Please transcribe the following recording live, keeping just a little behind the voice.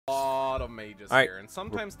lot of mages here, and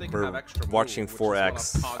sometimes they can have extra moves, watching which is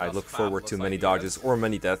 4x. one of I look forward to many dodges or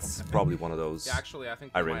many deaths. Probably one of those. Yeah, actually, I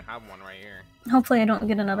think I might have one right here. Hopefully I don't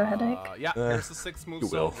get another headache. Yeah, here's the 6-move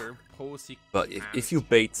soldier. But if you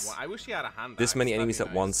bait I wish he had a hand this many axe, enemies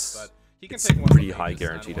that'd at be nice, once, but he can it's take one of pretty the high mages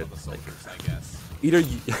guarantee and one that of the like, soldiers, I guess.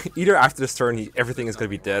 either after this turn everything is gonna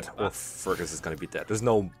be dead, or Fergus is gonna be dead. There's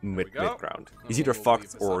no mid ground. He's either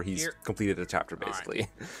fucked or he's completed a chapter basically.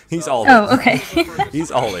 He's all in. Oh, okay. He's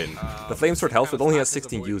all in. The Flamesword health it only has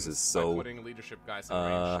 16 uses, so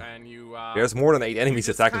there's more than 8 enemies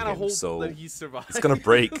attacking him, so it's gonna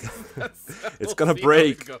break. It's gonna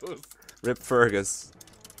break. Rip Fergus.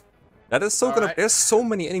 That is so gonna. There's so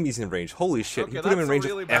many enemies in range. Holy shit! You put him in range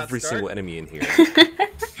of every single enemy in here.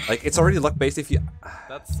 Like it's already luck based if you.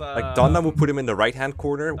 Like Donna would put him in the right hand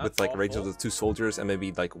corner with like range of the 2 soldiers and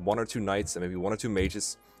maybe like 1 or 2 knights and maybe 1 or 2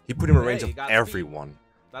 mages. He put him in range of everyone,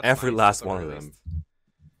 every last one of them.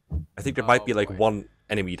 I think there might be like 1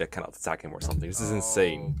 enemy that cannot attack him or something. This is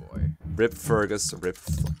insane. Rip Fergus. Rip.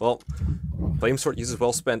 Well, Flamesword uses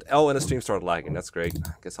well spent. L and the stream started lagging. That's great.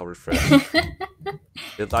 I guess I'll refresh.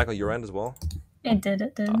 Did it lag on your end as well? It did.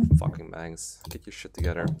 Oh, fucking Mangs. Get your shit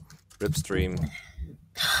together. Rip stream.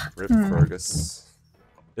 Rip Fergus.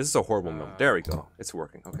 This is a horrible moment. There we go. It's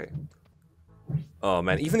working. Okay. Oh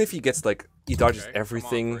man, even if he gets like he dodges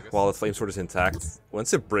everything while the Flamesword is intact,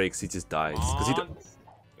 once it breaks, he just dies. Because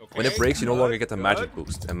when it breaks, you no longer get the magic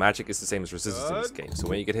boost, and magic is the same as resistance in this game. So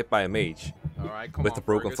when you get hit by a mage with the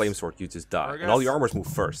broken Flamesword, you just die, and all your armors move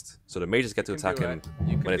first. So the mages get to attack him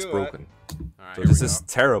when it's broken. So this is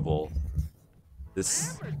terrible.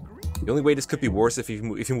 The only way this could be worse if you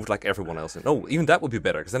moved like everyone else. No, even that would be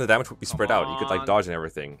better, because then the damage would be spread out. You could like dodge and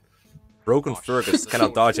everything. Broken Fergus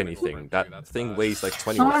cannot dodge anything. That thing weighs like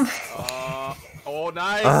 20 watts. Oh,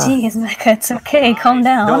 nice! Jeez, Mekkah, it's okay, calm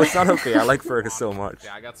down. No, it's not okay. I like Fergus so much.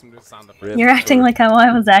 Yeah, I got some new sound effects. You're acting like how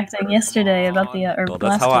I was acting yesterday about the Well,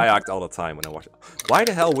 that's how I act all the time when I watch it. Why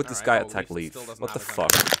the hell would this guy attack Leaf? What the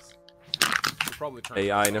fuck?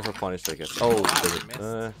 AI never punished, I guess. Oh,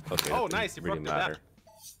 okay. Oh, nice! You really broke the matter.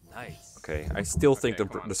 Nice. Okay, I still think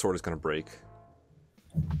the sword is gonna break.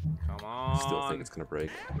 Come on. Still think it's gonna break.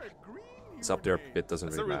 It's up there a bit, doesn't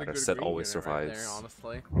really matter. Set always survives.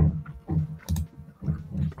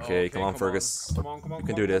 Okay, come on, Fergus. You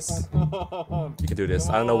can do this. You can do this.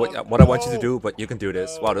 I don't know what I want you to do, but you can do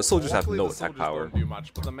this. Wow, the soldiers have no attack power.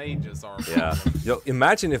 Yeah. Yo,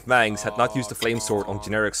 imagine if Mangs had not used the flame sword on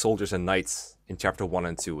generic soldiers and knights in chapter 1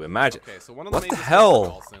 and 2. Imagine. What the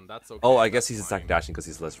hell? Oh, I guess he's attack dashing because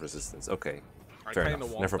he's less resistance. Okay. Fair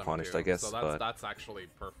enough. Never punished, I guess. But that's actually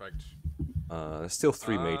perfect. There's still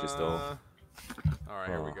 3 mages though. Alright,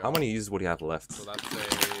 here we go. How many uses would he have left? So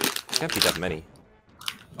that's Can't be that many.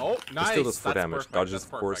 Oh, nice! It still does 4 damage. Perfect. Dodges,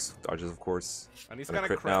 of course. Dodges, of course. And he's got a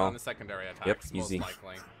crit now. on the secondary attacks, Yep, most easy.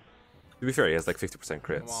 likely. To be fair, he has like 50%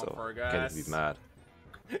 crit, so can't even be mad.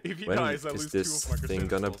 If he When dies, I is lose this 2 of my thing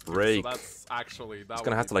critical gonna skills, break? So that's actually, He's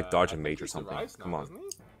gonna have to like dodge a mage or something. Come on.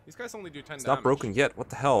 These guys only do 10 It's damage. not broken yet. What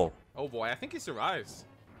the hell? Oh boy, I think he survives.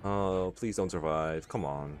 Oh, please don't survive. Come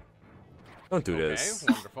on. Don't do this.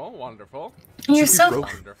 Okay, wonderful, wonderful. You're so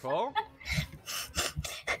wonderful.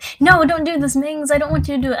 No, don't do this, Mings. I don't want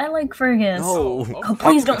you to do it. I like Fergus. No. Oh,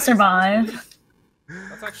 please don't survive.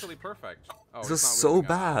 That's actually perfect. Oh, This is so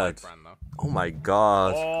bad. Oh my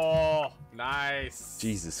god. Oh, nice.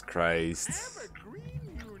 Jesus Christ.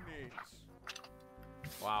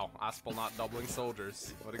 Wow, Aspel not doubling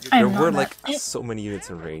soldiers. What a good There were like so many units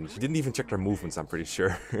in range. He didn't even check their movements, I'm pretty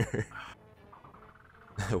sure.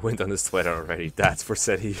 Went on his Twitter already. That's for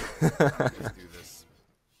Seti.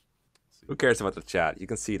 Who cares about the chat? You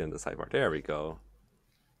can see it in the sidebar. There we go.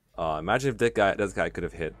 Imagine if this guy could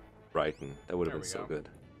have hit Brighton. That would have been so good.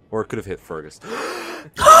 Or it could have hit Fergus.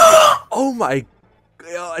 Oh my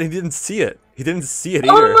god, he didn't see it. He didn't see it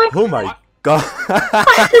either. Oh my god.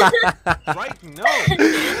 Brighton, no.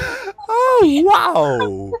 Oh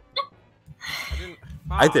wow.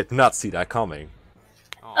 I did not see that coming.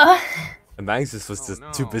 And Mangs was just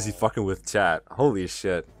too busy fucking with chat. Holy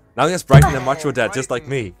shit. Now he has Brighton and Macho Dad just like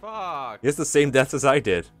me. He has the same deaths as I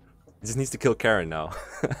did. He just needs to kill Karen now.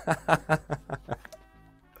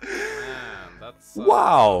 Man, that's,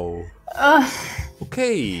 wow.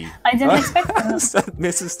 Okay. I didn't expect that. That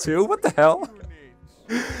misses too? What the hell?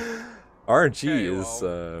 RNG is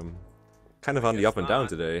kind of on the up and down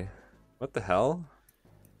today. What the hell?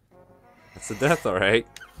 That's a death, alright.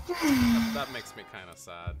 That makes me kind of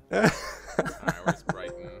sad. Alright, where's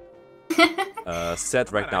Brighton?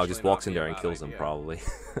 Seth right now just walks in there and kills him, probably.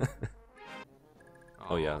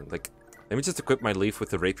 Oh yeah, like Let me just equip my leaf with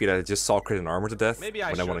the rapier that I just saw crit and armor to death Maybe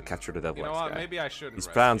when I want to capture the Devil You know X what? guy. Maybe I shouldn't. These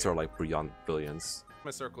plans are like beyond brilliance.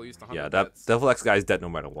 My circle used to Yeah, that Devil X guy is dead no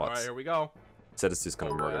matter what. Alright, here we go. Said it's just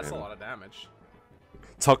gonna murder that's him. a lot of damage.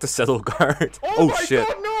 Talk to Settle Guard. Oh my shit.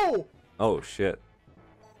 God, no! Oh shit.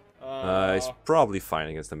 He's probably fine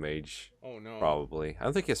against the mage. Oh no. Probably. I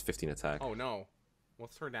don't think he has 15 attack. Oh no.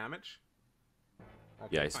 What's her damage?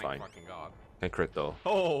 Okay, yeah, he's fine. Fucking God. Can crit though.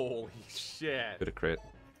 Holy shit. Good a crit.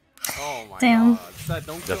 Oh my Damn. God. Said,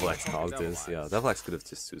 don't Devil X caused this. Yeah, Devil X could have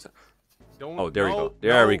just suicide. Don't, there we go.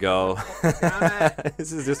 There we go.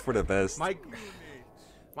 This is just for the best. My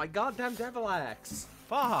goddamn Devil X.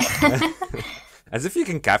 Fuck. As if you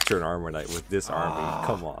can capture an armor knight with this army.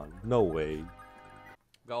 Come on. No way.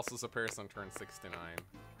 Galsus appears on turn 69.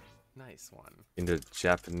 Nice one. In the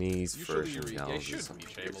Japanese version, they should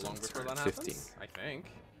reach able long before that 15. happens, I think.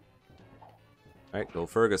 Alright, go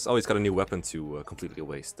Fergus. Oh, he's got a new weapon to completely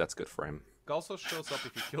waste. That's good for him. Galsus shows up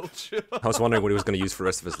if he killed you. I was wondering what he was going to use for the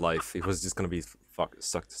rest of his life. He was just going to be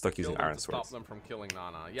stuck using iron swords. Stop them from killing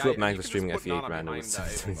Nana. Yeah, Flip Mangs was streaming FE8 random with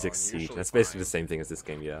 76 seed. That's basically the same thing as this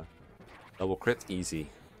game, yeah. Double crit, easy.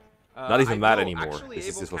 Not even mad anymore. Actually, this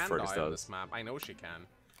is just what Fergus does. This map. I know she can.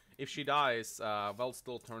 If she dies, Vel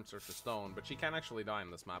still turns her to stone, but she can actually die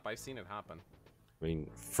in this map. I've seen it happen. I mean,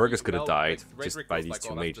 Fergus could have died like, just by these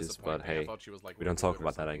two mages, but hey, like, we don't talk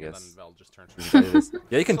about that, I guess. Just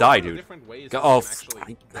yeah, you can die, dude. Get off.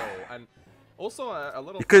 And also, a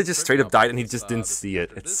little you could have just straight up died and he just didn't see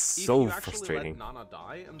it. It's so frustrating.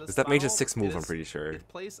 Because that mage has 6 moves, I'm pretty sure.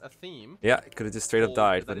 Yeah, it could have just straight up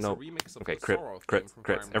died, but no. Okay, crit.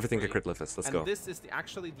 Everything can crit lift us. Let's go. This is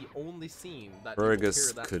actually the only scene that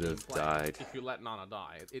Fergus could have died. If you let Nana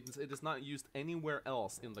die. It is not used anywhere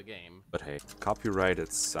else in the game. But hey,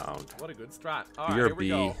 copyrighted sound. What a good strat.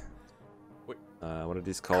 BRB. What are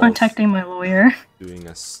these called? Contacting my lawyer. Doing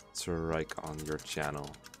a strike on your channel.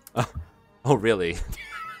 Oh, really?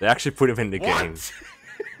 They actually put him in the game.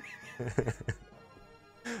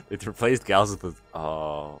 It replaced Gals with...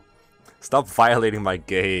 Oh. Stop violating my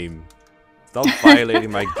game. Stop violating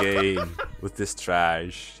my game with this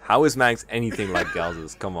trash. How is Mangs anything like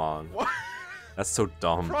Gal's? Come on. What? That's so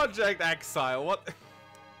dumb. Project Exile, what?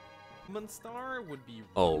 Star would be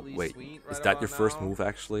really wait. Sweet Is right that your about first now. move,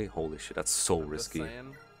 actually? Holy shit, that's so risky.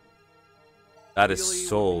 Saying. That really is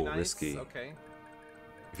so nice. risky. Okay.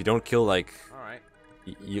 If you don't kill, like... Alright.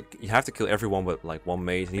 You have to kill everyone but, like, one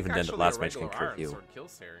mage, and even then the last mage can crit you.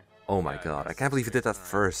 Oh my god, I can't believe you did that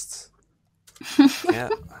first. Yeah,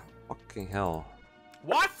 fucking hell.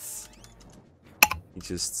 What? He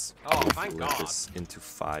just thank God. this into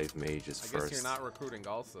 5 mages first. I guess you're not recruiting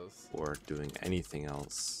Galsus. Or doing anything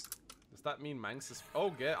else. Does that mean Mangs is... Oh,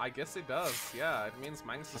 I guess it does. Yeah, it means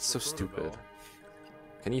Mangs is That's so stupid. recruitable.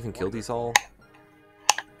 Can you even kill these all?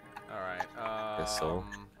 Alright, Guess so.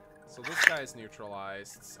 So this guy's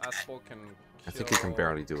neutralized. Aspel can kill... I think you can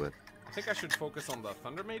barely do it. I think I should focus on the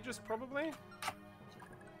Thunder Mages, probably?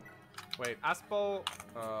 Wait, Aspel...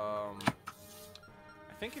 I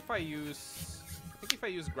think if I use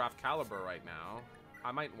Graph Caliber right now,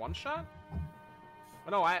 I might one-shot? Oh,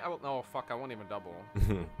 no, no, fuck, I won't even double.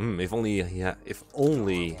 If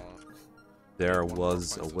only there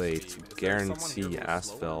was a way to guarantee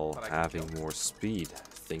Aspel having more speed.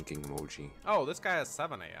 Thinking emoji. Oh, this guy has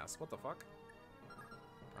 7 AS. What the fuck?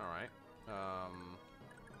 Alright. Oh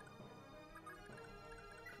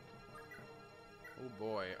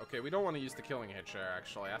boy. Okay, we don't want to use the Killing Hitcher,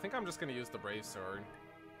 actually. I think I'm just going to use the Brave Sword.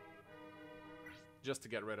 Just to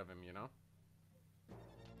get rid of him, you know?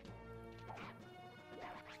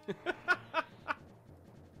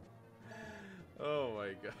 Oh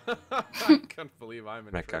my god. I can't believe I'm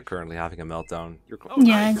in Mekkah currently having a meltdown. You're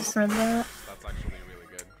yeah, I just read that. That's actually really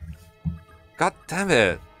good. God damn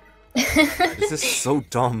it! This is so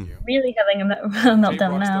dumb. Really having a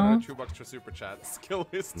meltdown now. Ch4x for super chat. Skill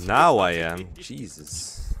is now I am.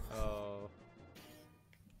 Jesus. Oh.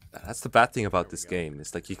 That's the bad thing about this game.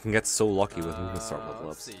 It's like you can get so lucky with movement star level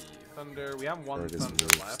ups. Let's see. Thunder. We have one Fergus Thunder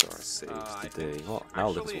move left. star saves today. Well, now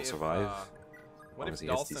Lips will survive. What if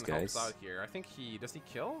Dalton helps out here? I think does he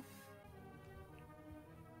kill?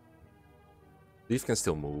 Leaf can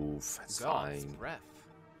still move. It's fine.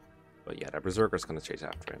 But yeah, that Berserker's gonna chase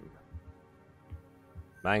after him.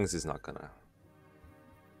 Mangs is not gonna.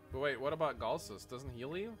 But wait, what about Galsus? Doesn't he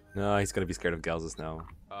heal you? No, he's gonna be scared of Galsus now.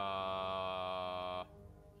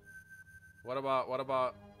 What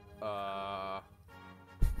about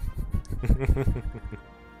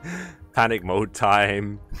Panic mode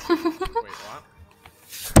time. Wait, what?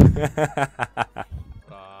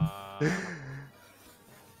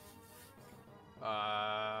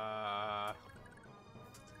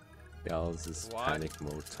 Gals is panic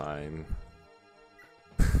mode time.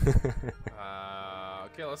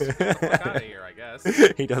 Okay, let's get the fuck out of here, I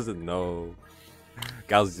guess. He doesn't know.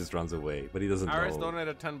 Gals just runs away, but he doesn't Iris know.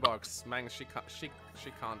 donated $10. Mangs, she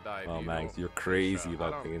can't die. Oh, Mangs, you're crazy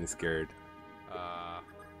about being scared. Uh,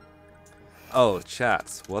 Oh,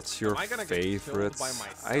 chat, what's your I gonna get favorite killed by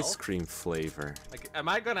myself? ice cream flavor? Like, am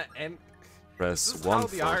I gonna end? Press Is 1 how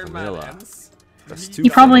the for Iron Man vanilla. ends? Press He 2 You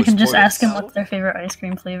for probably no can just ask him spoilers. what their favorite ice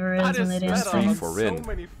cream flavor is, That and is they'd better Press answer. 3 on for so Rin.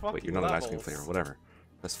 many Wait, fucking you're not an ice cream levels. flavor, whatever.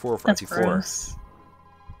 Press 4 for That's FE4. gross.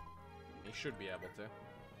 He should be able to.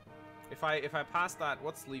 If I pass that,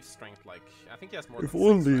 what's Leaf's strength like? I think he has more If than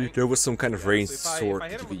only 6, right? there was some kind of Yeah, ranged so if I sword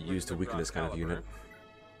hit that him could be with used to regular weaken this kind of caliber- unit.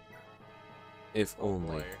 If Oh only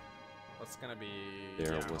boy. That's gonna be...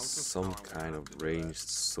 there yeah, was I'll just- some I'm gonna kind have to of do ranged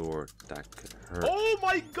sword that could hurt. Oh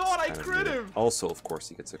my god, I kind of crit unit. him! Also, of course,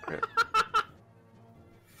 he gets a crit.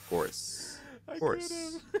 Of course. I Of course.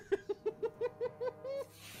 crit him.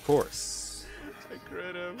 Of course. I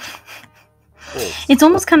crit him. Oh. It's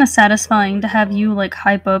almost kind of satisfying to have you like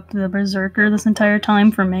hype up the berserker this entire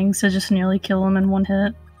time for Mangs to just nearly kill him in one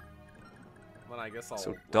hit. Then I guess I'll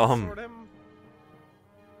So dumb. sword him.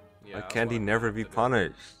 Yeah, Why that's can't what he I'm never gonna be have to do.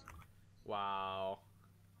 punished? Wow.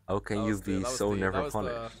 How can That you was be that was so that never was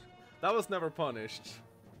punished? That was never punished.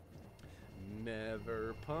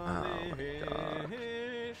 Never punished. God.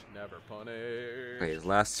 Never punished. Okay, his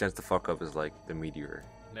last chance to fuck up is like the meteor.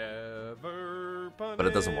 Never punished. But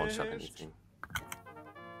it doesn't one-shot anything.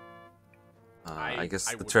 I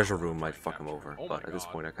guess the treasure room might fuck him over, Oh but my at this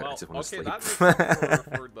God. point I Well, just want to okay, sleep. that makes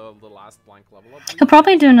up for the last blank level up. He'll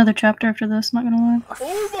probably do another chapter after this, not gonna lie.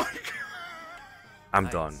 Oh my god! I'm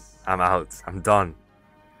Nice. done. I'm out. I'm done.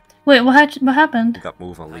 Wait, what happened? Got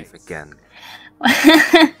move on Leaf Nice. again.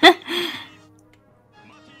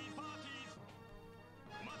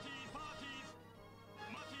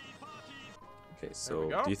 Okay, so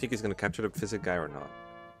go. do you think he's gonna capture the physic guy or not?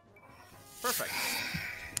 Perfect.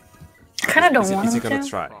 I kind of don't Is want he him gonna to.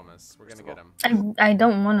 try? Promise, we're gonna get him. I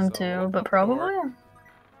don't want him So, to, open but up the probably. door.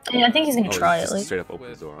 Yeah, I think he's gonna Oh, try he's at just least. straight up open the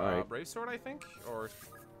With door. Alright. Brave Sword, I think, or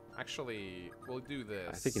actually, we'll do this.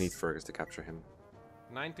 I think you need Fergus to capture him.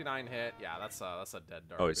 99 hit. Yeah, that's a dead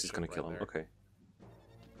dark. Oh, he's just bishop gonna right kill him. there. Okay.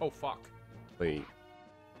 Oh fuck. Wait.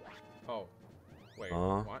 Oh. Wait.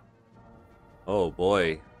 Huh? What? Oh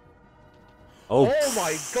boy. Oh. Oh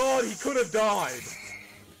my god, he could have died.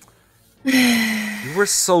 We were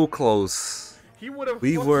so close. He would have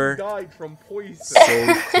We fucking were died from poison.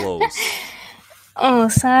 So close. Oh,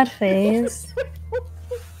 sad face.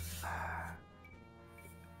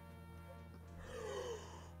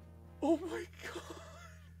 Oh my god.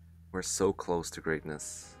 We're so close to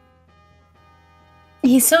greatness.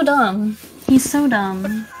 He's so dumb. He's so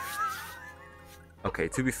dumb. Okay,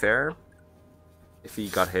 to be fair, if he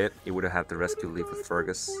got hit, he would have had to rescue Leaf with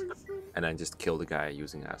Fergus, and then just kill the guy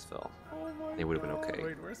using Asphalt. Oh my It would have been god. okay.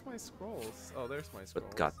 Wait, where's my scrolls? Oh, there's my scrolls.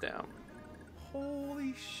 But goddamn.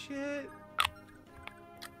 Holy shit.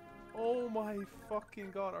 Oh my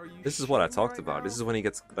fucking god, are you This is what I shitting me talked right about. now? This is when he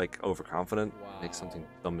gets like overconfident, Wow. makes something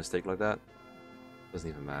dumb mistake like that. Doesn't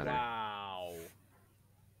even matter. Wow.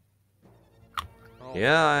 Oh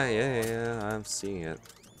Yeah, my yeah, god. yeah, I'm seeing it.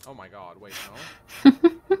 Oh my god, wait, no?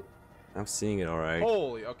 I'm seeing it, alright.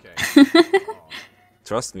 Holy, okay. Oh.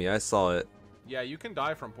 Trust me, I saw it. Yeah, you can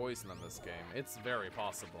die from poison in this game. It's very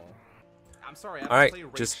possible. I'm sorry, I don't Alright, play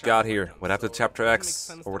Raid just Shadow got here. Legends, What happened to so Chapter it doesn't make X?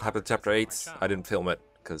 sense Or what to happened to Chapter advertise 8? my I channel. didn't film it,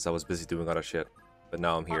 because I was busy doing other shit. But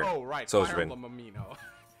now I'm here. Oh, right. So is Fire Rin. Emblem Amino.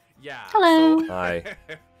 Yeah. Hello. So... Hi.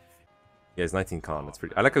 Yeah, it's 19 con. That's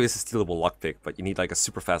pretty. I like how he's a stealable lockpick, but you need like a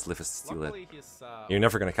super fast lift to steal it. Luckily, he's, You're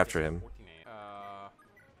never gonna capture him. 14.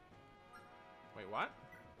 Wait, what?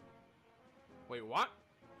 Wait, what?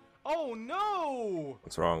 Oh no!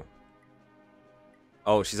 What's wrong?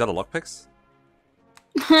 Oh, she's out of lockpicks?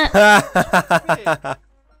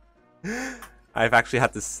 I've actually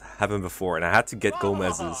had this happen before, and I had to get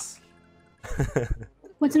Gomez's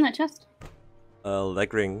What's in that chest?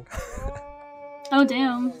 leg ring, Oh,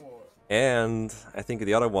 damn. and I think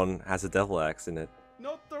the other one has a devil axe in it.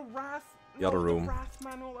 Not the Wrath. The other no, room. The Wrath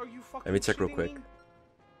manual. Are you fucking Let me check real shitting quick. me?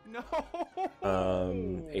 No.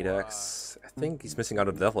 8x. I think he's missing out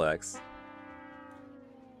of the devil axe.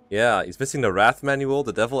 Yeah, he's missing the Wrath manual,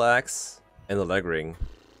 the devil axe, and the leg ring.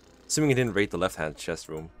 Assuming he didn't raid the left-hand chest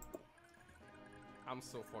room. I'm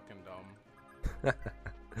so fucking dumb.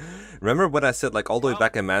 Remember when I said like all the way Well-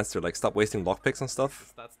 back in Manster, like stop wasting lockpicks and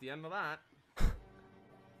stuff? That's the end of that.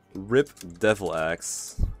 Rip devil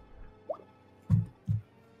axe.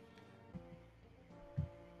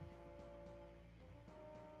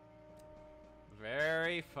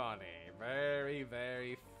 Very funny. Very very,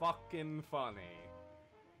 very fucking funny.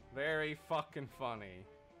 Very fucking funny.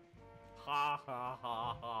 Ha ha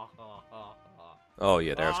ha ha ha ha ha. Oh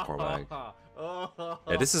yeah, there's Cormac.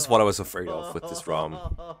 Yeah, this is what I was afraid of with this ROM.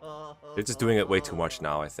 They're just doing it way too much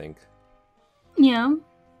now, I think. Yeah.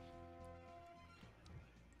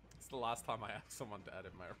 It's the last time I asked someone to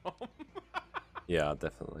edit my ROM. Yeah,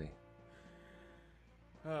 definitely.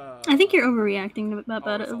 I think you're overreacting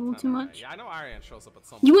about it a little too much. Yeah, I know Arian shows up at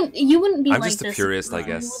some You wouldn't be I'm like just a this purist, I on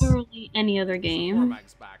guess. literally any other game.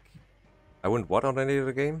 I wouldn't what on any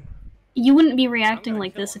other game? You wouldn't be reacting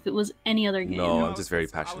like this if it was any other game. No, I'm just very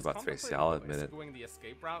passionate about 3C, I'll admit it.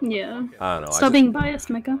 Yeah. I don't know. Stop being biased,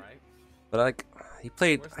 Mekkah. But like, he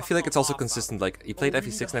played, I feel like it's also consistent, like, he played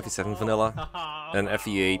FE6 and FE7 vanilla, and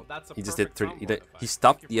FE8, he just did 30, he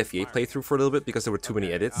stopped the FE8 playthrough for a little bit because there were too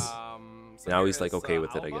many edits. Now he's like okay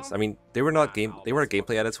with it, I guess. I mean, they were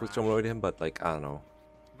gameplay edits which annoyed him, but like, I don't know.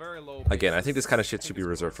 Again, I think this kind of shit should be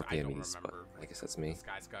reserved for PMEs, but I guess that's me.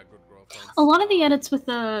 A lot of the edits with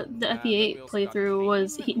the FE8 playthrough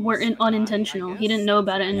were unintentional. He didn't know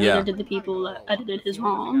about it, and neither did the people that edited his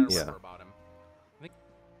ROMs. Yeah.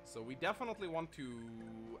 So we definitely want to.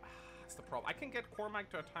 That's the problem. I can get Cormac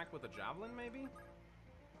to attack with a javelin, maybe.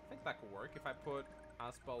 I think that could work if I put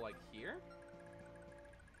Aspel like here.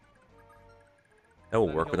 That will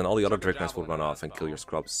work, but then all the other Drake Knights will run off and kill your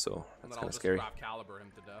scrubs, so that's kind of scary. Caliber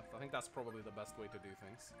him to death. I think that's probably the best way to do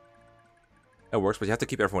things. That works, but you have to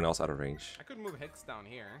keep everyone else out of range. I could move Hicks down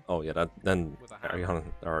here. Oh yeah, then Arion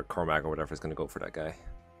or Cormac or whatever is gonna go for that guy.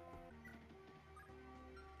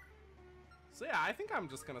 So yeah, I think I'm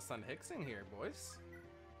just gonna send Hicks in here, boys.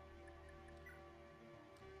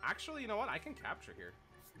 Actually, you know what? I can capture here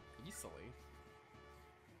easily.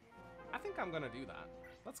 I think I'm gonna do that.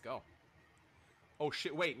 Let's go. Oh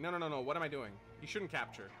shit, wait, no, what am I doing? You shouldn't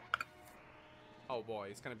capture. Oh boy,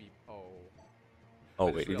 it's gonna be,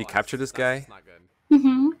 Oh wait, did he capture this guy? That's not good.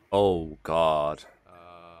 Mm-hmm. Oh god.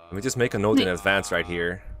 Let me just make a note in advance right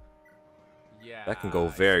here. Yeah. That can go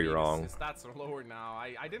very wrong. His stats are lower now.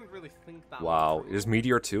 I didn't really think that. Wow, there's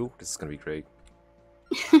Meteor too? This is gonna be great.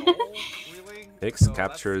 Really? Hicks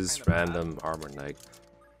captures random armor knight.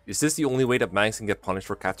 Is this the only way that Mangs can get punished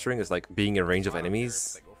for capturing? Is like being in range of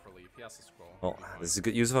enemies? Well, this is a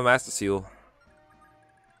good use of a Master Seal.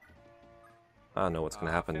 I don't know what's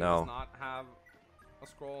gonna happen now. Does not have a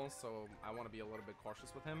scroll, so I want to be a little bit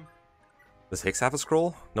cautious with him. Does Hicks have a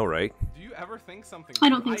scroll? No, right? Do you ever think something? I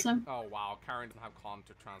don't think so. Oh wow, Karen doesn't have con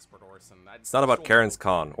to transport Orson. It's not about Karen's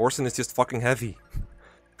con. Orson is just fucking heavy.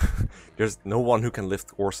 There's no one who can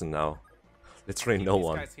lift Orson now. Literally no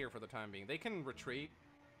one. These guys here for the time being. They can retreat,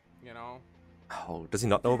 you know. Oh, does he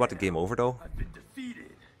not know about the game over though? I've been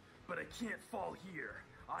defeated, but I can't fall here.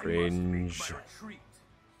 Cringe.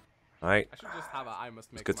 Alright. I should just have a I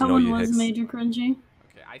must make. It's good to know you, was Hicks. major cringy.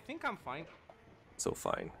 Okay, I think I'm fine. So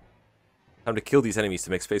fine. Time to kill these enemies to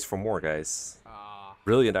make space for more, guys.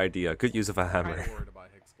 Brilliant idea. Good use of a hammer. I'm worried about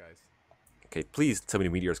Hicks, guys. Okay, please tell me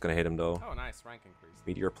the Meteor's gonna hit him though. Oh, nice rank increase.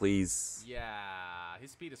 Meteor, please. Yeah, his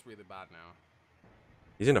speed is really bad now.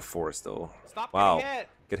 He's in a forest though. Stop wow. getting hit.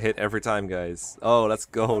 Get hit every time, guys. Oh, let's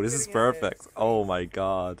go. This is perfect. Oh my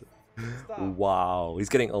god. Wow. He's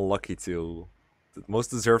getting unlucky too. The most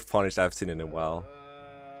deserved punish I've seen in a while.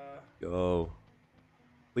 Go.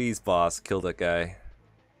 Please, boss, kill that guy.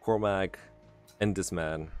 Cormac, end this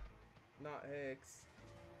man. Not Hicks.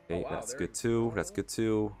 Okay, that's good too. That's good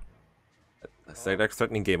too. That's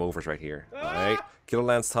threatening game overs right here. Alright. Kill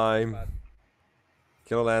Lance time.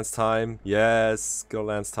 Kill Lance time. Yes. Kill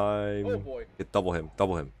Lance time. Oh boy. Get double him.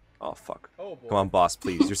 Double him. Oh fuck. Oh boy. Come on, boss,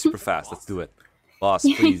 please. You're super fast. Let's do it. Boss,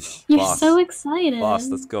 please. You're boss. so excited. Boss,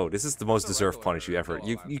 let's go. This is the most deserved punish you ever.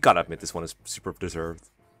 You gotta admit this one is super deserved.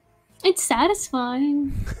 It's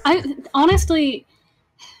satisfying. Honestly,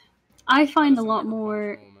 I find a lot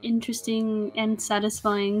more interesting and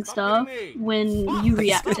satisfying stuff when you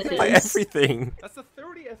react to By this. everything. That's a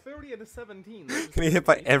 30, and a 17. Can he hit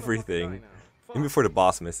by everything? Even before the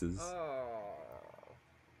boss misses.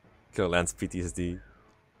 Kill Lance PTSD.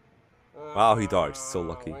 Wow, he dodged. So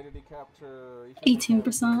lucky.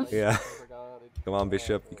 18%. Yeah. Come on,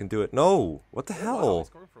 Bishop. You can do it. No! What the hell?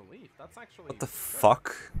 What the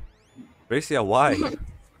fuck? Gracia, why?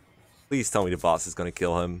 Please tell me the boss is gonna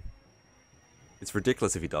kill him. It's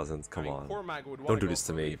ridiculous if he doesn't. Come on. Don't do this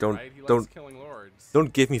to me.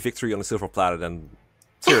 Don't give me victory on a silver platter then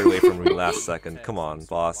tear it away from me last second. Come on,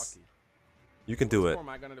 boss. You can do it.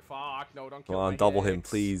 Come on, double him,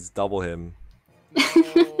 please. Double him.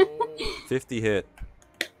 50 hit.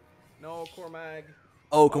 No, Cormac.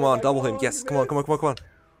 Oh, come on, double him. Yes, come on, come on, come on, come on.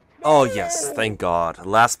 Oh, yes, thank God.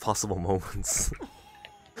 Last possible moments.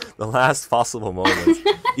 The last possible moment.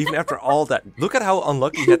 Even after all that. Look at how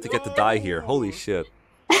unlucky he had to get to die here. Holy shit.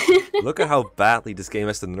 Look at how badly this game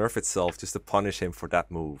has to nerf itself just to punish him for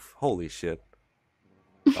that move. Holy shit.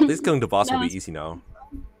 At least killing the boss will be easy now.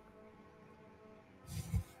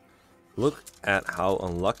 Look at how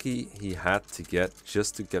unlucky he had to get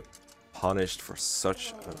just to get punished for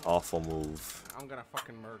such an awful move. I'm gonna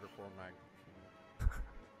fucking murder Cormac.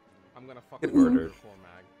 I'm gonna fucking Get murdered.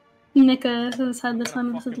 Mekkah has had the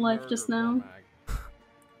time of his life just now.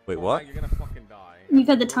 Wait, what? You're gonna fucking die. You've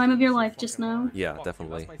had the time of your life just now. Yeah,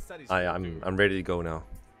 definitely. I'm ready to go now.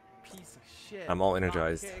 Piece of shit. I'm all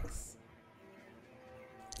energized.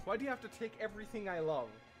 Why do you have to take everything I love?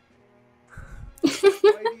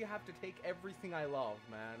 Why do you have to take everything I love,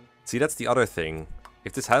 man? See, that's the other thing.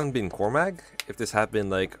 If this hadn't been Cormac, if this had been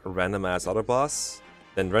like a random ass other boss,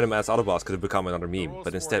 then random ass other boss could have become another meme.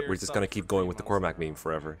 But instead, we're just gonna keep going with the Cormac meme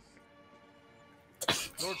forever.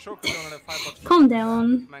 Lord Choker donated $5. Calm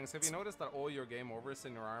down. Mangs, have you noticed that all your game overs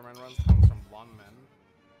in your Iron Man runs comes from blonde men?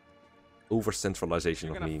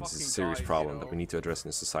 Over-centralization of memes is a serious problem that we need to address in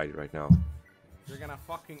this society right now. You're gonna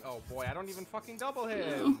fucking... Oh boy, I don't even fucking double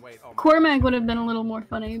him! Wait, oh my Cormac would have been a little more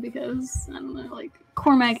funny because, I don't know, like,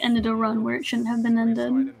 Cormac ended a run where it shouldn't have been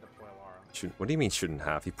ended. What do you mean shouldn't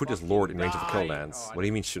have? He put his lord in range of a kill lance. What do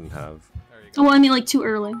you mean shouldn't have? Well, I mean, like, too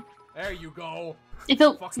early. There you go! It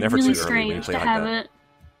felt never really too early when you strange play to like have that. it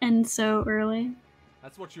end so early.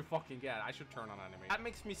 That's what you fucking get. I should turn on anime. That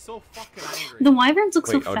makes me so fucking angry. The wyverns look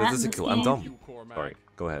Wait, so oh, fat this is in a this kill. I'm game. dumb. Sorry,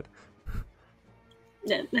 go ahead.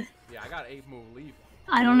 Yeah, I got 8 move leave.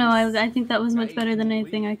 I don't know, I think that was much better than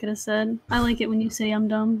anything I could have said. I like it when you say I'm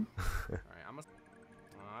dumb. Alright,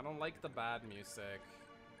 I don't like the bad music.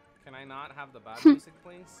 Can I not have the bad music,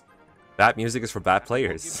 please? Bad music is for bad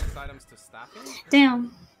players. Items to staffing?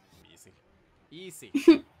 Damn. Easy. Easy.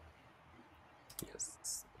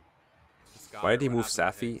 Yes. Why did he move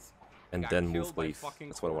Safi hits. and Got then killed move by Leaf? fucking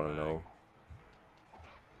That's what I want to Cormac. know.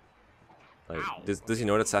 Like, Ow. does he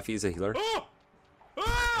know that Safi is a healer? Oh!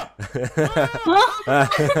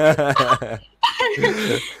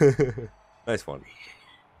 Nice one.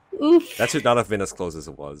 Oof. That should not have been as close as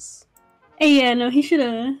it was. Hey, yeah, no, he should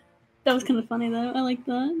have. That was kind of funny, though. I like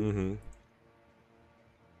that. Mm-hmm.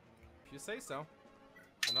 If you say so.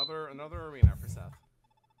 Another arena for Seth.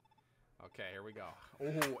 Okay, here we go.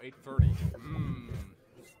 Oh, 8:30.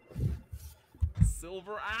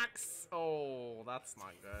 Silver axe. Oh, that's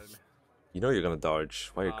not good. You know you're gonna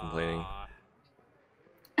dodge. Why are you complaining?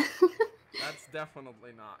 That's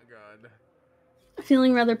definitely not good.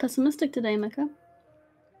 Feeling rather pessimistic today, Mekkah.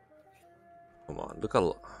 Come on, look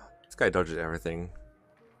how this guy dodges everything.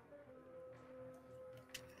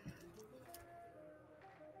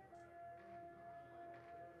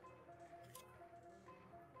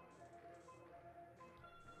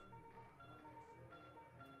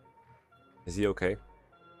 Is he okay?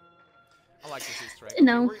 I like this Easter egg.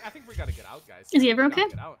 No. I think we gotta get out, guys. Is he ever okay?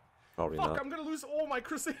 Get out. Probably Fuck, not. I'm gonna lose all my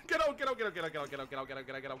crusade. Get out, get out, get out, get out, get out, get out, get out, get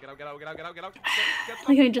out, get out, get out, get out, get out, get out, get out, get out, get out.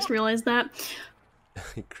 Like, I just realized that.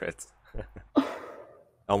 He crits.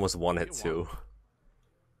 Almost one hit too.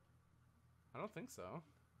 I don't think so.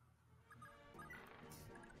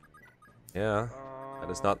 Yeah, that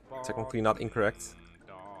is not technically not incorrect.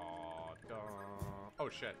 Oh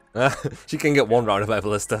shit. She can get one round by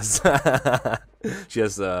ballistas. she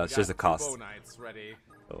has a cost. Bow knights ready.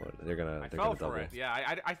 Oh, they're gonna fell double. For it. Yeah,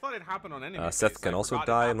 I thought it happened on enemy. Seth can also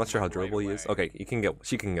die. I'm not sure how durable he is. Okay,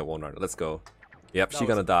 she can get one round. Let's go. Yep, she's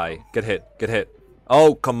gonna die. Get hit. Get hit.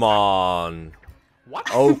 Oh, come on. What?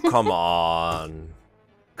 Oh, come on.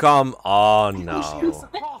 Come on now.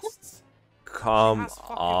 Come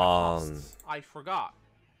on. I forgot.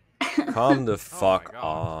 Come the fuck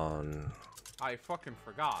on. I fucking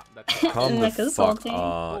forgot. That Come the fuck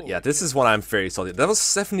on. Yeah, this is what I'm very salty. That was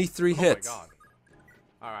 73 hits. Oh my god.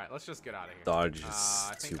 Alright, let's just get out of here.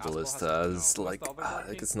 Dodges, 2 ballistas. Like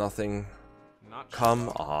it's nothing. Come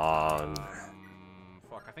on.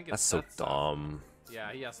 Fuck, I think it's That's so dumb.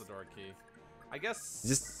 Yeah, he has the door key. I guess.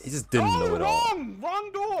 He just didn't know it all.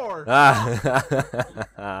 Wrong door!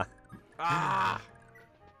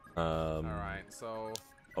 Alright, so.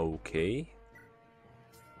 Okay.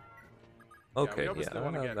 Okay, yeah.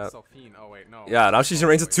 Oh, wait, no. Yeah, now she's in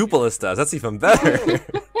range of 2 ballistas. That's even better.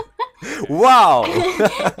 Wow!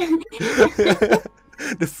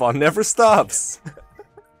 The fun never stops.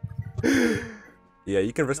 Yeah,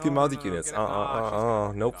 you can rescue mounted units.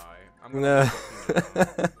 Nope. Nah.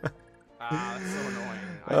 That's so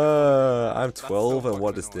annoying. I'm 12 and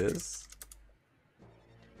what is this?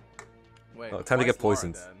 Wait, oh, time to get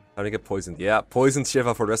poisoned. Time to get poisoned. Yeah, poisoned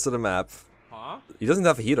Shiva for the rest of the map. Huh? He doesn't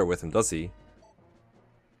have a healer with him, does he?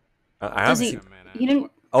 I haven't seen... He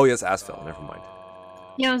didn't... Oh, yes, Asphalt. Never mind.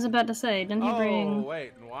 Yeah, I was about to say, didn't he bring... Oh,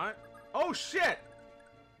 wait, what? Oh, shit!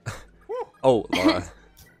 Oh, Laura.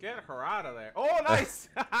 Get her out of there. Oh, nice!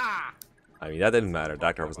 I mean, that didn't matter.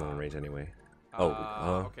 Dagdar was not in range anyway.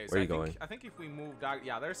 Okay, so where are you going? I think if we move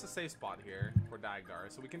yeah, there's a safe spot here for Dagdar,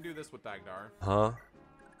 so we can do this with Dagdar. Huh?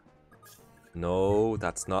 No,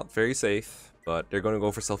 that's not very safe. But they're gonna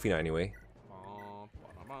go for Selfina anyway.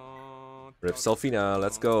 Rip Selfina,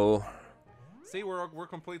 let's go. See, we're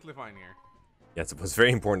completely fine here. Yes, it was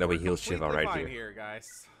very important that we heal Shiva right fine here. Here,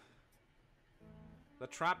 guys. The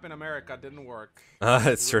trap in America didn't work.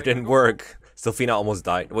 It sure didn't work. Selfina almost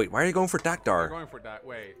died. Wait, why are you going for Dagdar? We're going for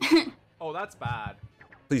Wait. Oh, that's bad.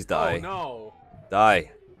 Please die. Oh, no.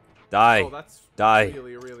 Die. Die. Oh, that's die.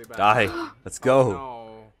 Really, really bad. Die. Let's go. Oh,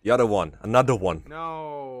 no. The other one. Another one.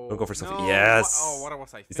 No. Don't go for Selfina. No. Yes. Oh, what was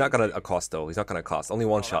I thinking? He's not gonna accost though. He's not gonna accost. Only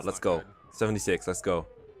one shot. Let's go. Good. 76. Let's go.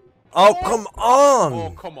 Oh, come on.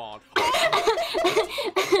 Oh, come on.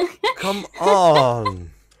 Come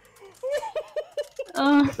on.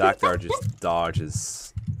 Oh. Dagdar just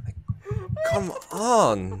dodges. Like, come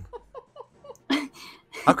on.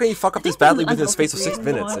 How can you fuck up this badly within a space of 6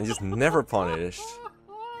 minutes and just never punished?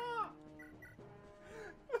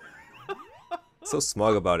 So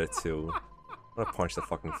smug about it too. I'm gonna punch the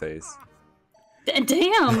fucking face. Damn,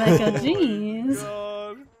 Mekkah, jeez.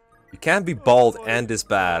 God. You can't be bald and this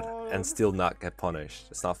bad and still not get punished.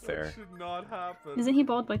 It's not fair. That should not happen. Isn't he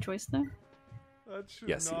bald by choice though? That should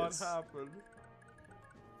Yes, not he is. happen.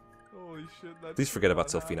 Holy shit, that Please should forget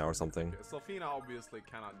about not Selfina happen. or something. Okay, Selfina obviously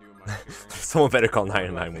cannot do much here. Someone better call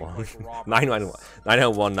 991.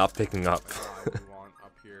 991 not picking up. We want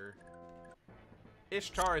up here.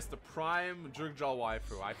 Ishtar is the prime Jurgjal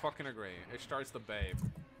waifu. I fucking agree. Ishtar is the babe.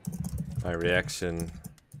 My reaction,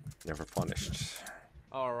 never punished.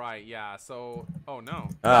 Alright, yeah, so... Oh, no.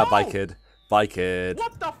 Ah, No! bye kid. Bye kid.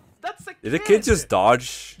 What the That's a kid! Did the kid just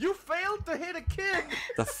dodge? You failed to hit a kid!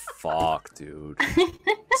 The fuck, dude?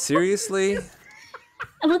 Seriously?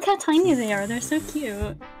 Look how tiny they are. They're so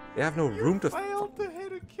cute. They have no room to... failed to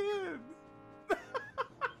hit a kid!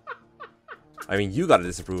 I mean, you gotta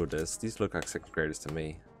disapprove of this. These look like 6th graders to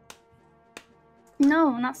me.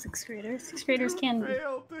 No, not 6th graders. 6th graders can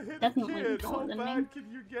failed to hit definitely a be kid. taller How than me. bad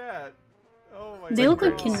can you get? Oh my They look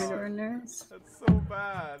like God. kindergartners. That's so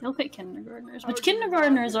bad. They look like kindergartners. How Which do you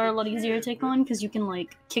kindergartners not are a hit lot a easier to kid? take on because you can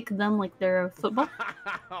like kick them like they're a football.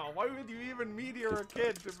 Why would you even meteor a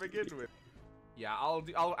kid to begin with? Yeah,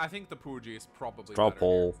 I think the Pooji is probably Draw better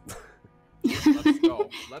pole. here. Let's go.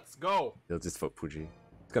 Let's go. He'll just vote Pooji.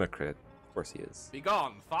 He's gonna crit. Of course he is. Be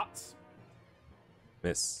gone. Thoughts?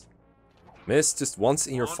 Miss. Miss just once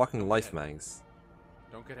in your Don't fucking get life, hit. Mangs.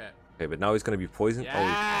 Don't get hit. Okay, but now he's gonna be poisoned. Oh,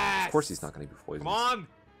 Yes! of course he's not gonna be poisoned. Come on.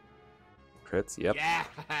 Crits, yep.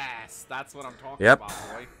 Yes. That's what I'm talking Yep. about,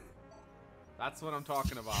 boy. That's what I'm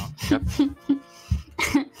talking about.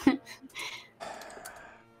 Yep.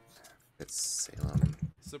 It's Salem.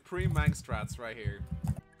 Supreme Mang strats right here.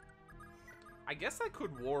 I guess I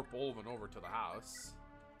could warp Olven over to the house.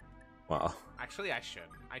 Wow. Actually, I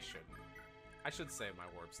shouldn't. I should save my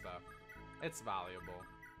warp stuff. It's valuable.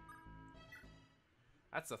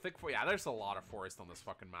 That's a thick forest. Yeah, there's a lot of forest on this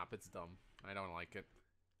fucking map. It's dumb. I don't like it.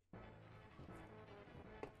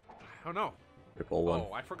 Oh no. Rip Olwen.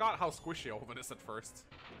 Oh, I forgot how squishy Olven is at first.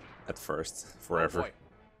 At first. Forever. Oh, boy.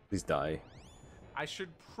 Please die. I should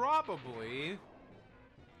probably...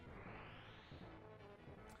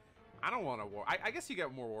 I don't want to warp. I guess you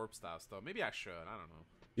get more warp staffs though. Maybe I should. I don't know.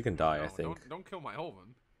 You can die, No, I think. Don't kill my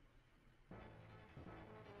Olven.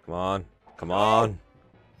 Come on. Come on.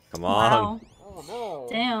 Come on. Wow. Oh no.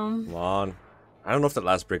 Damn. Come on. I don't know if that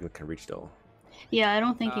last break can reach though. Yeah, I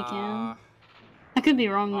don't think he can. I could be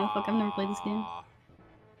wrong though. Fuck, I've never played this game.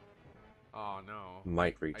 Oh no.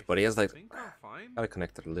 Might reach, but he has like... I think I'm fine. Gotta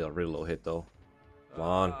connect to the real low hit though. Come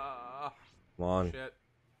on. Come on. Shit.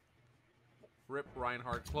 Rip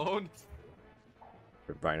Reinhardt clone.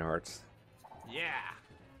 Rip Reinhardt. Yeah.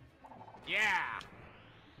 Yeah.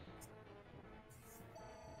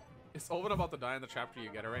 Is Olven about to die in the chapter you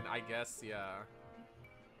get it right? I guess, yeah.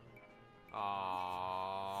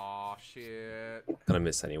 Aw, shit. Gonna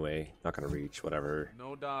miss anyway. Not gonna reach, whatever.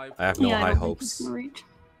 No dive. I have no Yeah, I high don't think hopes. he's gonna reach.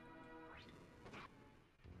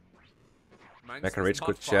 Mekkah rage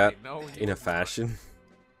quit chat in a fashion.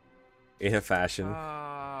 In a fashion.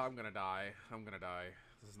 I'm gonna die. I'm gonna die.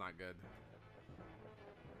 This is not good.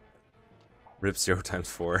 Rip 0 times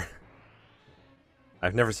 4.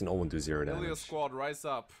 I've never seen Olwen do 0 Ilya damage. squad, rise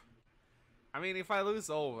up. I mean, if I lose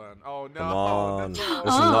Olven, oh no! Come on. No.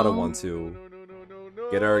 There's another one too.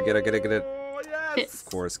 No. Get her, get her, get her, get her. Yes. Of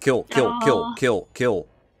course. Kill, kill, kill, kill, kill.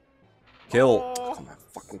 Kill. Oh my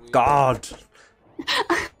fucking god.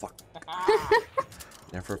 Fuck.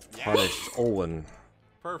 Never punished. Owen.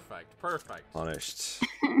 Perfect. Perfect. Punished.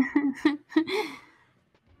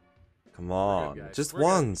 Come on. Good, just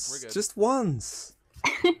once. Just once.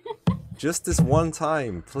 Just this one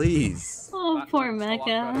time, please. Oh, poor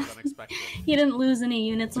Mekkah. He didn't lose any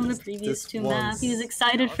units on the previous two maps. He was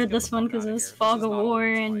excited for this one because it was Fog of War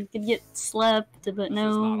and he could get slept, but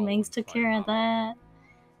no, Mangs took care of that.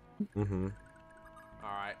 Alright,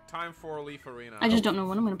 time for Leaf Arena. I just don't know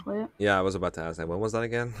when I'm gonna play it. Yeah, I was about to ask that. When was that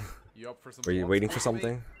again? Were you waiting for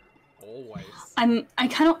something? Always. I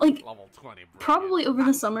kind of like level 20, probably over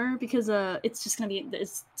the summer because it's just gonna be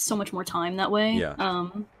it's so much more time that way. Yeah.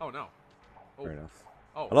 Oh no. Fair enough.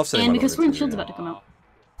 Oh. I love setting and because Sword and Shield's about to come out.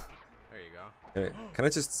 There you go. Can I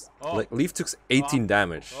just like Leaf took 18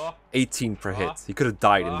 damage, 18 per hit. He could have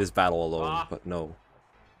died in this battle alone, but no.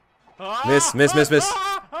 Miss.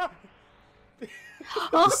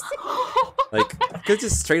 Like, could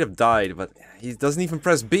just straight up died, but he doesn't even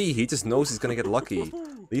press B. He just knows he's gonna get lucky.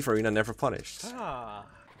 Leaf Arena never punished.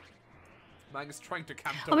 Mang is trying to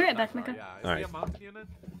camp. I'll be right back, Mekkah. Yeah, Alright. He a mountain unit?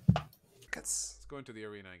 Let's go into the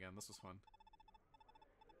arena again. This was fun.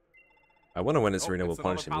 I wonder when this arena will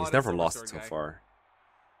punish him. He's never lost it so far.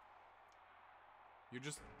 You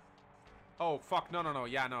just... Oh, fuck. No.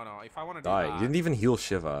 Yeah, no. If I want to do Die. that... You didn't even heal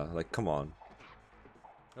Shiva. Like, come on.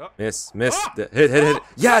 Oh. Miss. Hit.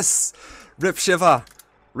 Yes! Rip Shiva!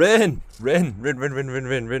 Rin!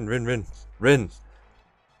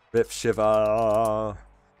 Rip Shiva!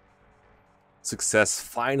 Success,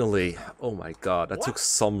 finally! Oh my god, that took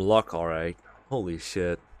some luck, alright. Holy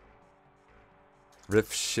shit. Rip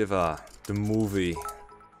Shiva, the movie.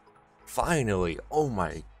 Finally! Oh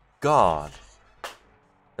my god!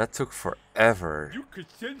 That took forever. You could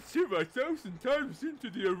send Shiva 1,000 times into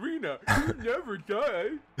the arena. You never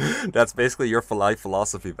die. That's basically your life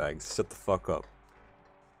philosophy, Mangs. Shut the fuck up.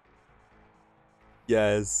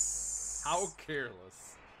 Yes. How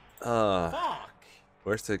careless. Fuck.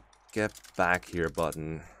 Where's the get back here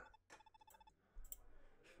button?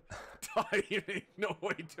 Dying ain't no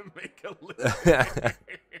way to make a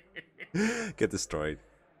living. Get destroyed.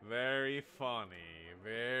 Very funny.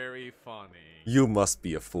 Very funny. You must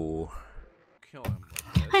be a fool. Kill him.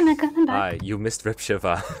 Hi, Mekkah. I'm back. Hi, you missed Rip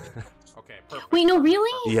Shiva. Okay, perfect. Wait, no,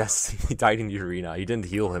 really? Yes, he died in the arena. You didn't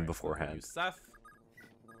heal him beforehand. Seth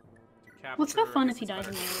Well, it's not fun if he dies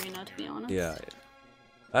in the arena, to be honest. Yeah.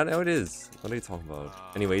 I know it is. What are you talking about?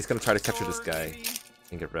 Anyway, he's gonna try to capture this guy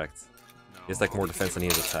and get wrecked. He has like more defense than he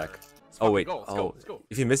has attack. Oh wait,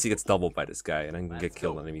 if you miss, he gets doubled by this guy, and then you can get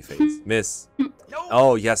killed on enemy phase. Miss.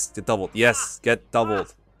 Oh yes, get doubled. Yes, get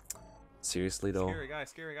doubled. Seriously though.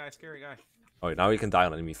 Scary guy. Oh wait, now you can die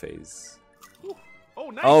on enemy phase.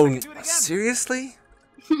 Oh nice. Oh, I can do it again. Seriously?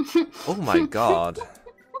 Oh my god.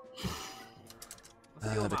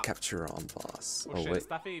 The capture on boss. Oh wait.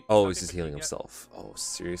 Oh, he's just healing himself. Oh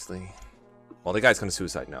seriously? Well, the guy's gonna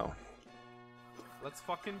suicide now. Let's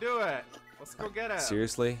fucking do it. Let's go get him.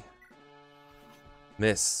 Seriously?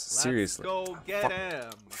 Miss. Seriously. Let's go get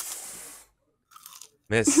him.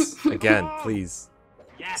 Miss. Again, please.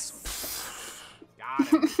 Yes. Got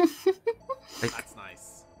him. That's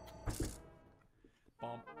nice.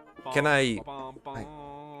 Can I...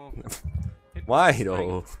 Why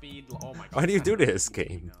though? Why do you do this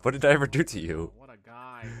game? What did I ever do to you? What a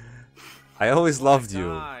guy. I always loved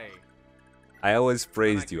you. I always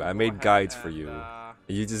praised you. I made guides for you.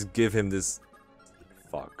 And you just give him this...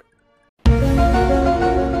 Fuck.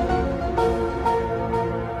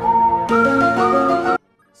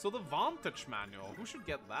 So the Vantage manual, who should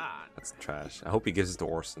get that? That's trash. I hope he gives it to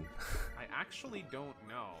Orson. I actually don't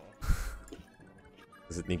know.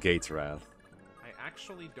 Does it negate Wrath? I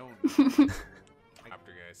actually don't know.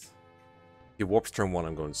 After guys. He warps turn 1,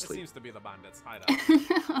 I'm going to sleep. This seems to be the bandits' hideout.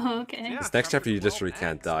 Oh, okay. Yeah, this next chapter you literally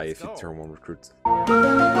can't die if you turn 1 recruit.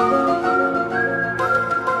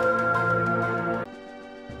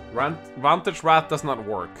 Vantage Wrath does not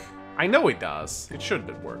work. I know it does. It should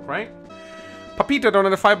work, right? Papita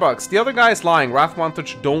donated $5. The other guy is lying. Wrath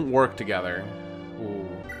Vantage don't work together. Ooh.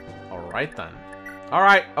 Alright then.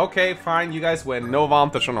 Alright, okay, fine. You guys win. No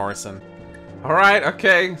Vantage on Orson. Alright,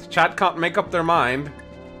 okay. Chat can't make up their mind.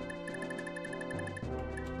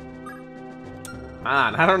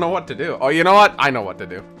 Man, I don't know what to do. Oh, you know what? I know what to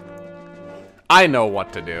do. I know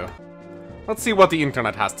what to do. Let's see what the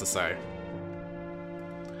internet has to say.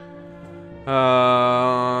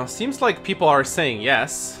 Seems like people are saying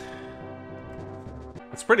yes.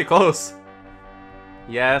 It's pretty close.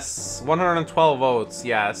 Yes, 112 votes,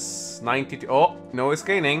 yes. 92, oh, no is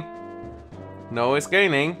gaining. No is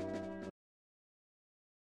gaining.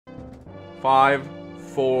 5,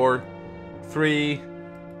 4, 3,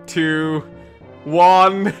 2,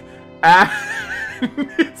 1, and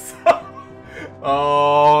it's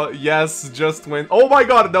oh, yes, just win. Oh my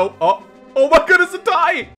god, no. Oh my goodness, a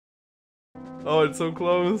tie! Oh, it's so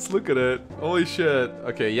close. Look at it. Holy shit.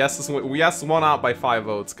 Okay, yes, won out by 5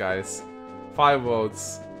 votes, guys. 5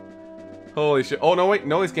 votes. Holy shit. Oh, no, wait.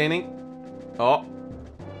 No, he's gaining. Oh.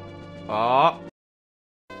 Oh.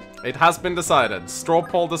 It has been decided. Straw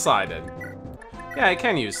poll decided. Yeah, you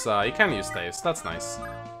can use Staves. That's nice.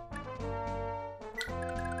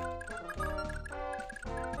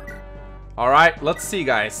 Alright, let's see,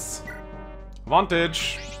 guys.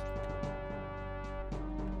 Vantage.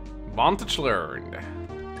 Vantage learned.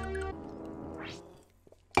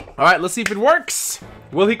 Alright, let's see if it works.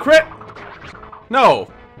 Will he crit? No.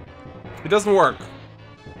 It doesn't work.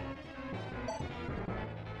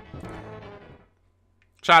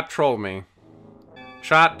 Chat trolled me.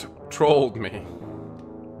 Chat trolled me.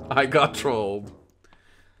 I got trolled.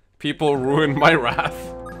 People ruined my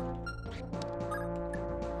wrath.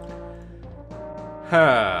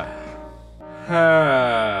 Ha.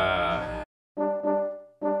 Ha.